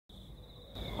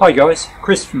Hi guys,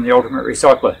 Chris from the Ultimate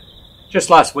Recycler.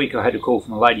 Just last week I had a call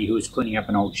from a lady who was cleaning up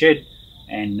an old shed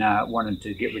and wanted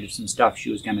to get rid of some stuff. She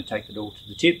was going to take it all to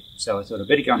the tip, so I thought I'd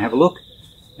better go and have a look.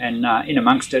 And in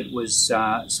amongst it was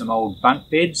some old bunk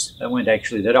beds. They weren't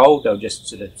actually that old, they were just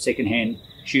sort of second-hand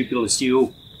tubular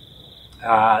steel,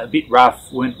 a bit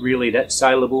rough, weren't really that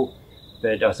saleable,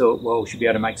 but I thought, well, we should be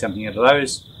able to make something out of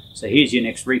those. So here's your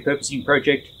next repurposing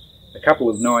project. A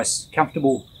couple of nice,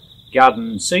 comfortable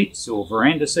garden seats or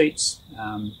veranda seats,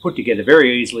 put together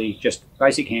very easily, just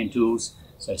basic hand tools.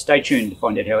 So stay tuned to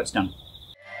find out how it's done.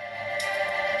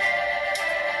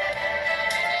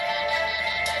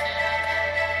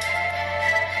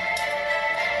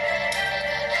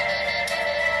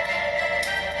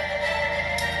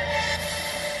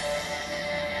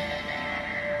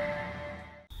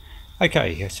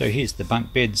 Okay, so here's the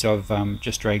bunk beds I've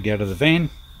just dragged out of the van.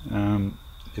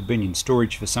 They've been in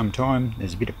storage for some time.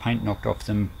 There's a bit of paint knocked off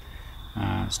them,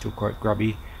 still quite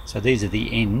grubby. So these are the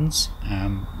ends.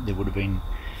 There would have been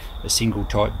a single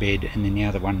type bed and then the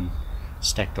other one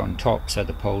stacked on top, so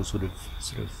the poles would have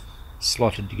sort of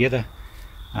slotted together.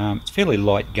 It's fairly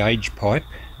light gauge pipe,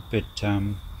 but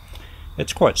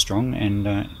it's quite strong,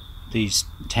 and these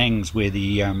tangs where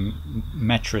the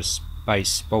mattress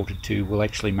base bolted to will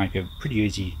actually make a pretty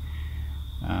easy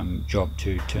job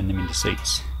to turn them into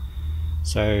seats.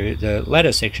 So the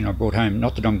ladder section I brought home,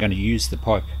 not that I'm going to use the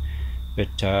pipe,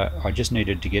 but I just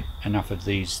needed to get enough of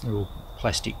these little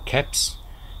plastic caps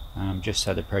just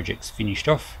so the project's finished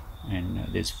off, and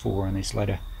there's 4 on this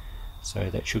ladder,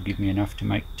 so that should give me enough to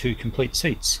make 2 complete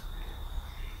seats.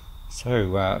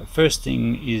 So first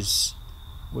thing is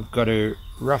we've got to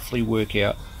roughly work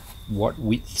out what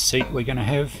width seat we're going to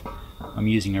have. I'm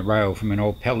using a rail from an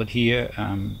old pallet here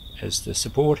as the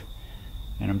support,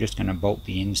 and I'm just going to bolt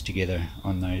the ends together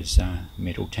on those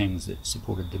metal tangs that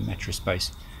supported the mattress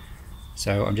base.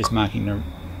 So I'm just marking the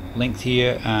length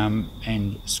here and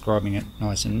scribing it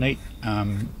nice and neat.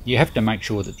 You have to make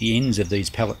sure that the ends of these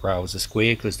pallet rails are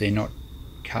square because they're not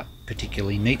cut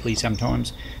particularly neatly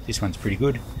sometimes. This one's pretty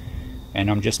good, and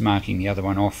I'm just marking the other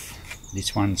one off,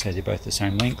 this one, so they're both the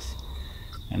same length,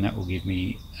 and that will give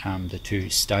me the 2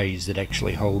 stays that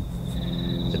actually hold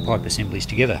the pipe assemblies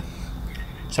together.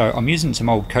 So I'm using some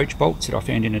old coach bolts that I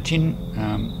found in a tin.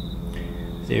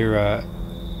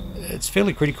 It's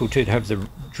fairly critical too to have the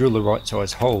drill the right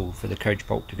size hole for the coach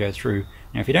bolt to go through.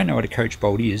 Now if you don't know what a coach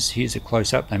bolt is, here's a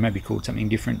close-up. They may be called something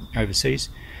different overseas.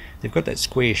 They've got that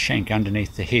square shank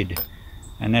underneath the head,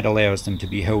 and that allows them to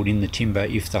be held in the timber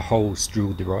if the hole's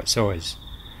drilled the right size.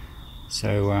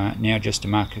 So now just to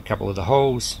mark a couple of the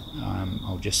holes,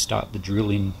 I'll just start the drill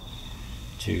in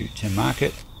to mark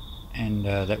it, and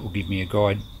that will give me a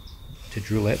guide to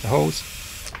drill out the holes.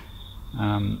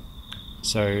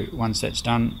 So once that's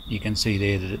done, you can see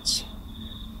there that it's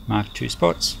marked 2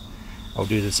 spots. I'll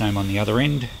do the same on the other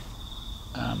end.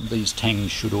 These tangs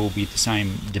should all be the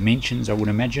same dimensions, I would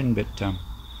imagine, but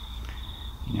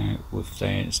you know, if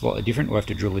they're slightly different, we'll have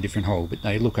to drill a different hole, but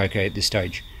they look okay at this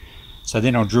stage. So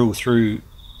then I'll drill through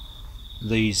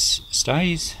these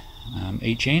stays,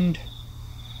 each end,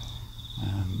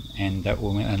 and that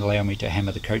will allow me to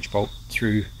hammer the coach bolt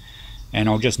through, and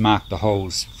I'll just mark the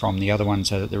holes from the other one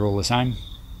so that they're all the same,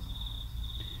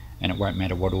 and it won't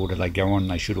matter what order they go on,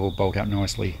 they should all bolt up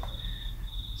nicely.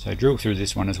 So drill through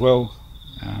this one as well.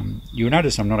 You'll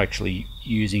notice I'm not actually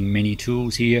using many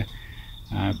tools here,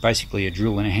 basically a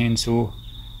drill and a handsaw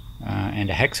and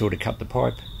a hacksaw to cut the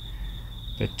pipe,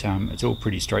 but it's all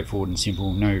pretty straightforward and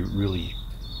simple, no really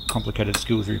complicated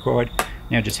skills required.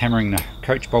 Now just hammering the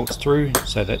coach bolts through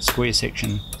so that square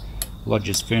section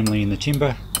lodges firmly in the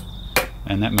timber,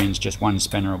 and that means just one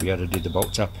spanner will be able to do the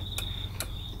bolts up.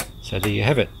 So there you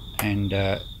have it, and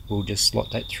we'll just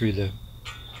slot that through the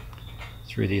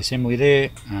assembly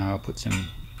there. I'll put some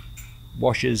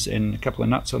washers and a couple of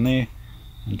nuts on there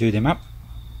and do them up,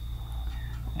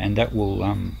 and that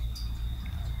will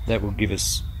give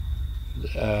us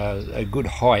a good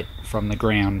height from the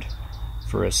ground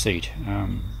for a seat,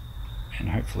 and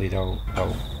hopefully they'll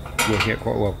work out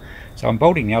quite well. So I'm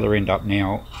bolting the other end up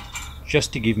now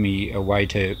just to give me a way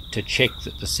to check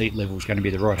that the seat level is going to be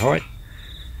the right height.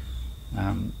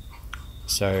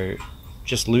 So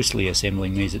just loosely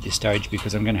assembling these at this stage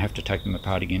because I'm going to have to take them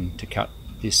apart again to cut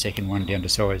this second one down to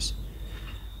size.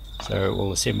 So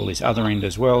we'll assemble this other end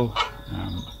as well.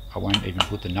 I won't even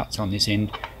put the nuts on this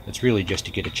end. It's really just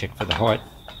to get a check for the height.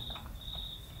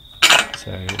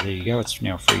 So there you go, it's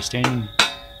now freestanding.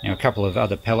 Now a couple of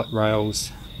other pallet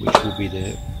rails, which will be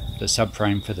the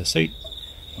subframe for the seat.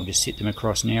 I'll just sit them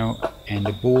across now, and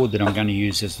the board that I'm going to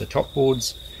use as the top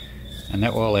boards, and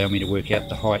that will allow me to work out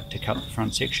the height to cut the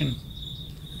front section.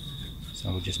 So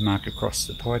I'll just mark across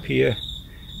the pipe here.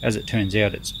 As it turns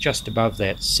out, it's just above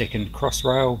that second cross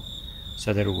rail,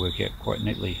 so that'll work out quite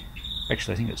neatly.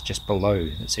 Actually, I think it's just below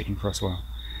the second cross rail.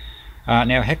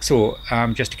 Now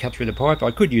hacksaw, just to cut through the pipe.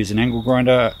 I could use an angle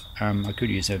grinder, I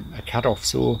could use a cut-off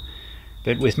saw,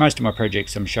 but with most of my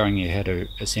projects I'm showing you how to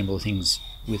assemble things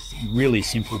with really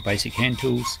simple basic hand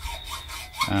tools.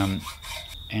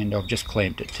 And I've just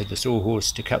clamped it to the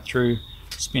sawhorse to cut through,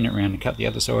 spin it around and cut the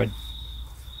other side.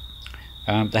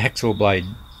 The hacksaw blade,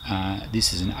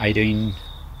 this is an 18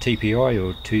 TPI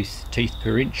or teeth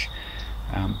per inch.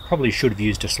 Probably should have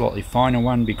used a slightly finer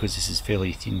one because this is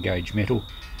fairly thin gauge metal,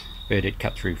 but it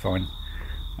cut through fine.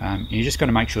 You're just going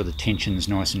to make sure the tension's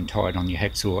nice and tight on your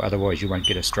hacksaw, otherwise you won't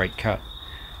get a straight cut,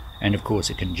 and of course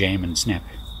it can jam and snap.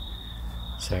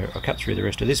 So I'll cut through the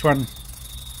rest of this one,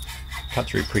 cut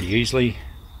through pretty easily,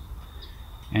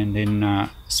 and then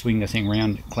swing the thing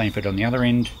round, clamp it on the other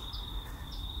end,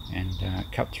 and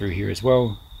cut through here as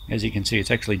well. As you can see,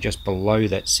 it's actually just below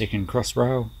that second cross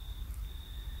rail,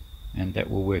 and that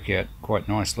will work out quite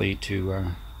nicely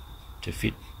to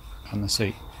fit on the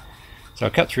seat. So I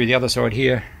cut through the other side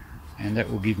here, and that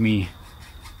will give me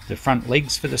the front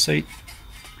legs for the seat.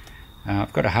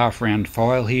 I've got a half round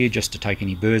file here just to take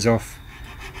any burrs off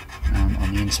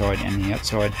on the inside and the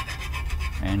outside,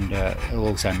 and it'll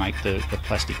also make the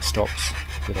plastic stops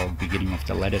that I'll be getting off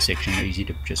the ladder section easy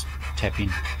to just tap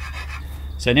in.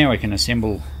 So now I can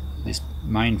assemble this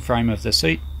main frame of the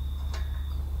seat.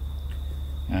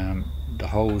 The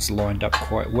holes lined up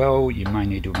quite well. You may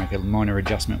need to make a minor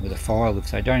adjustment with a file if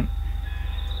they don't,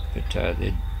 but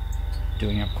they're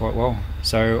doing up quite well.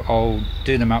 So I'll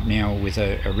do them up now with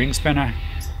a ring spanner.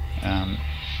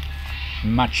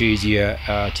 Much easier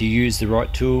to use the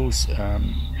right tools.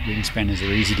 Ring spanners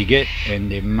are easy to get,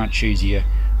 and they're much easier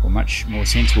or much more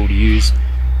sensible to use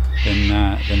than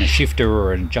a shifter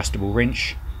or an adjustable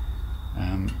wrench.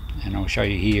 And I'll show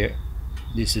you here.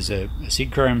 This is a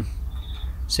Sigchrome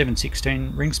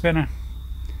 716 ring spanner.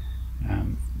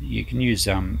 You can use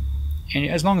and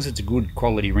as long as it's a good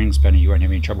quality ring spanner, you won't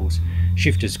have any troubles.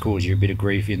 Shifters cause you a bit of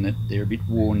grief in that they're a bit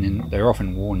worn, and they're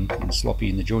often worn and sloppy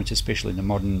in the joints, especially the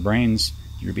modern brands.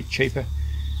 They're a bit cheaper,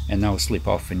 and they'll slip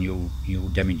off, and you'll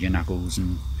damage your knuckles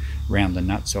and round the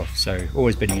nuts off. So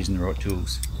always better using the right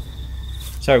tools.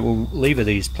 So we'll lever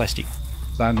these plastic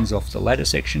bungs off the ladder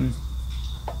section.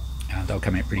 They'll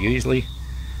come out pretty easily,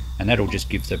 and that'll just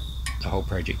give the whole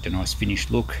project a nice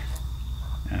finished look.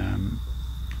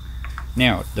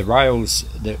 Now the rails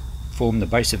that form the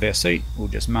base of our seat, we'll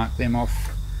just mark them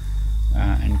off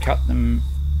and cut them.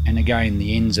 And again,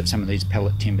 the ends of some of these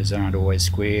pallet timbers aren't always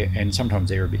square, and sometimes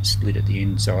they're a bit split at the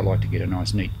end, so I like to get a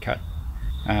nice neat cut.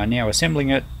 Now assembling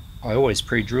it, I always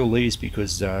pre-drill these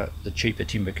because the cheaper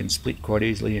timber can split quite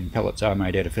easily, and pallets are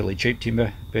made out of fairly cheap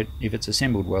timber, but if it's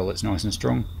assembled well, it's nice and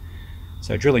strong.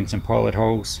 So drilling some pilot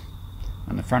holes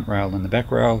on the front rail and the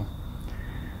back rail,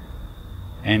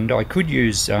 and I could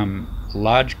use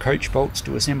large coach bolts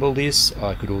to assemble this.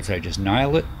 I could also just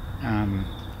nail it,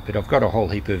 but I've got a whole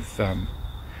heap of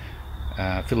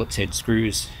Phillips head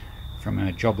screws from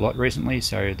a job lot recently,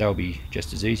 so they'll be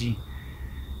just as easy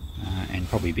and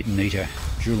probably a bit neater.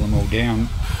 Drill them all down,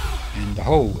 and the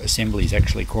whole assembly is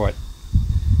actually quite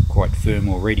firm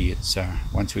already. It's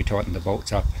once we tighten the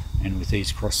bolts up, and with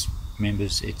these cross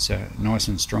members, it's nice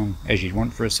and strong as you'd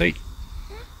want for a seat.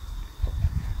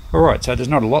 Alright, so there's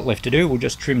not a lot left to do. We'll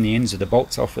just trim the ends of the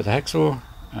bolts off with a hacksaw,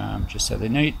 just so they're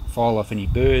neat. File off any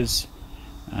burrs.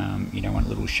 You don't want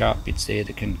little sharp bits there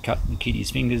that can cut the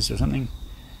kiddie's fingers or something.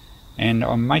 And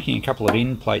I'm making a couple of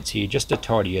end plates here just to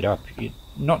tidy it up. It's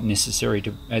not necessary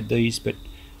to add these, but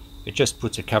it just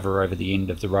puts a cover over the end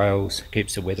of the rails,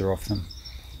 keeps the weather off them,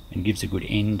 and gives a good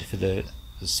end for the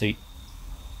seat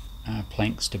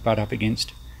planks to butt up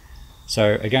against.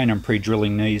 So again, I'm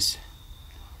pre-drilling these.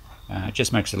 It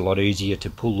just makes it a lot easier to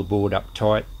pull the board up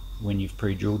tight when you've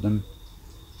pre-drilled them,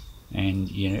 and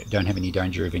you don't have any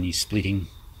danger of any splitting.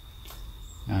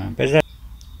 But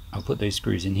I'll put these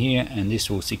screws in here, and this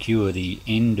will secure the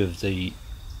end of the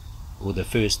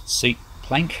first seat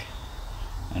plank,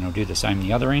 and I'll do the same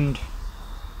the other end.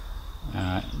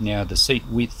 Now the seat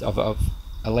width, I've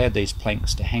allowed these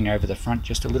planks to hang over the front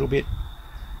just a little bit.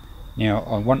 Now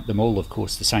I want them all, of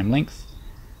course, the same length,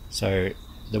 so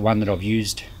the one that I've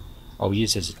used I'll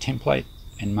use as a template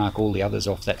and mark all the others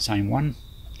off that same one.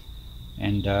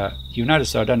 And you'll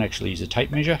notice I don't actually use a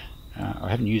tape measure. I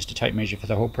haven't used a tape measure for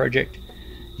the whole project.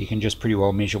 You can just pretty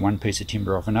well measure one piece of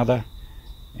timber off another,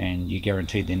 and you're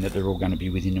guaranteed then that they're all going to be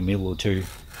within a mil or two.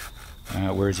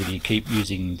 Whereas if you keep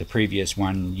using the previous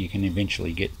one, you can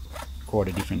eventually get quite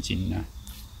a difference in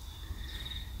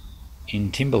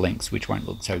in timber lengths, which won't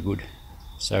look so good.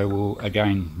 So we'll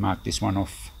again mark this one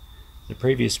off the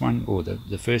previous one, or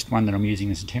the first one that I'm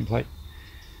using as a template,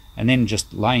 and then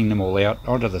just laying them all out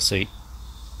onto the seat.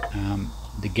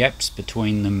 The gaps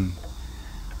between them,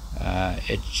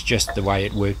 it's just the way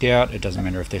it worked out. It doesn't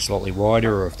matter if they're slightly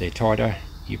wider or if they're tighter.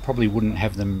 You probably wouldn't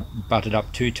have them butted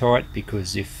up too tight,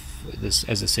 because if this,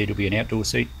 as a seat, will be an outdoor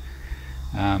seat,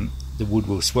 the wood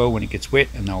will swell when it gets wet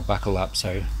and they'll buckle up,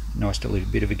 so nice to leave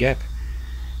a bit of a gap.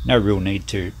 No real need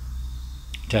to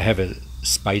have a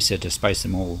spacer to space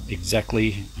them all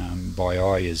exactly. By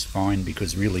eye is fine,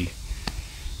 because really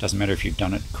doesn't matter if you've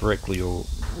done it correctly or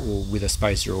with a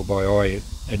spacer or by eye,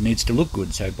 it needs to look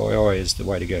good, so by eye is the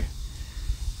way to go.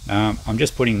 I'm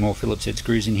just putting more Phillips head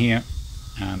screws in here.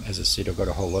 As I said, I've got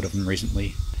a whole lot of them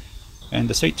recently, and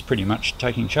the seat's pretty much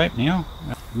taking shape now.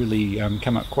 Really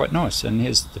come up quite nice, and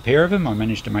here's the pair of them. I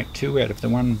managed to make two out of the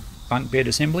one bunk bed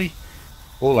assembly.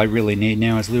 All I really need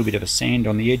now is a little bit of a sand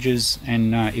on the edges,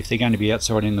 and if they're going to be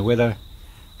outside in the weather,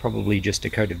 probably just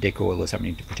a coat of deck oil or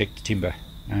something to protect the timber.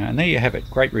 And there you have it,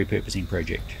 great repurposing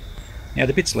project. Now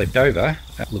the bits left over,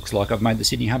 it looks like I've made the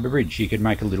Sydney Harbour Bridge. You could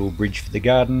make a little bridge for the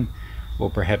garden, or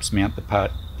perhaps mount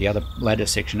the other ladder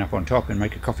section up on top and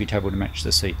make a coffee table to match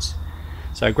the seats.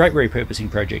 So great repurposing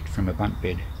project from a bunk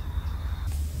bed.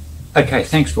 Okay,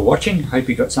 thanks for watching. Hope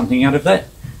you got something out of that.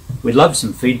 We'd love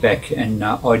some feedback and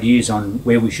ideas on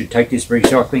where we should take this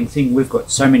recycling thing. We've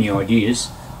got so many ideas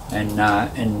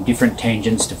and different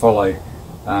tangents to follow.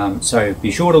 So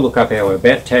be sure to look up our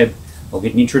About tab. I'll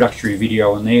get an introductory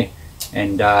video on there,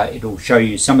 and it'll show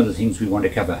you some of the things we want to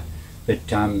cover. But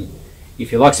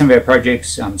if you like some of our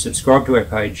projects, subscribe to our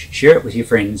page, share it with your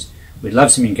friends. We'd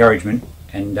love some encouragement,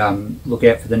 and look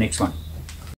out for the next one.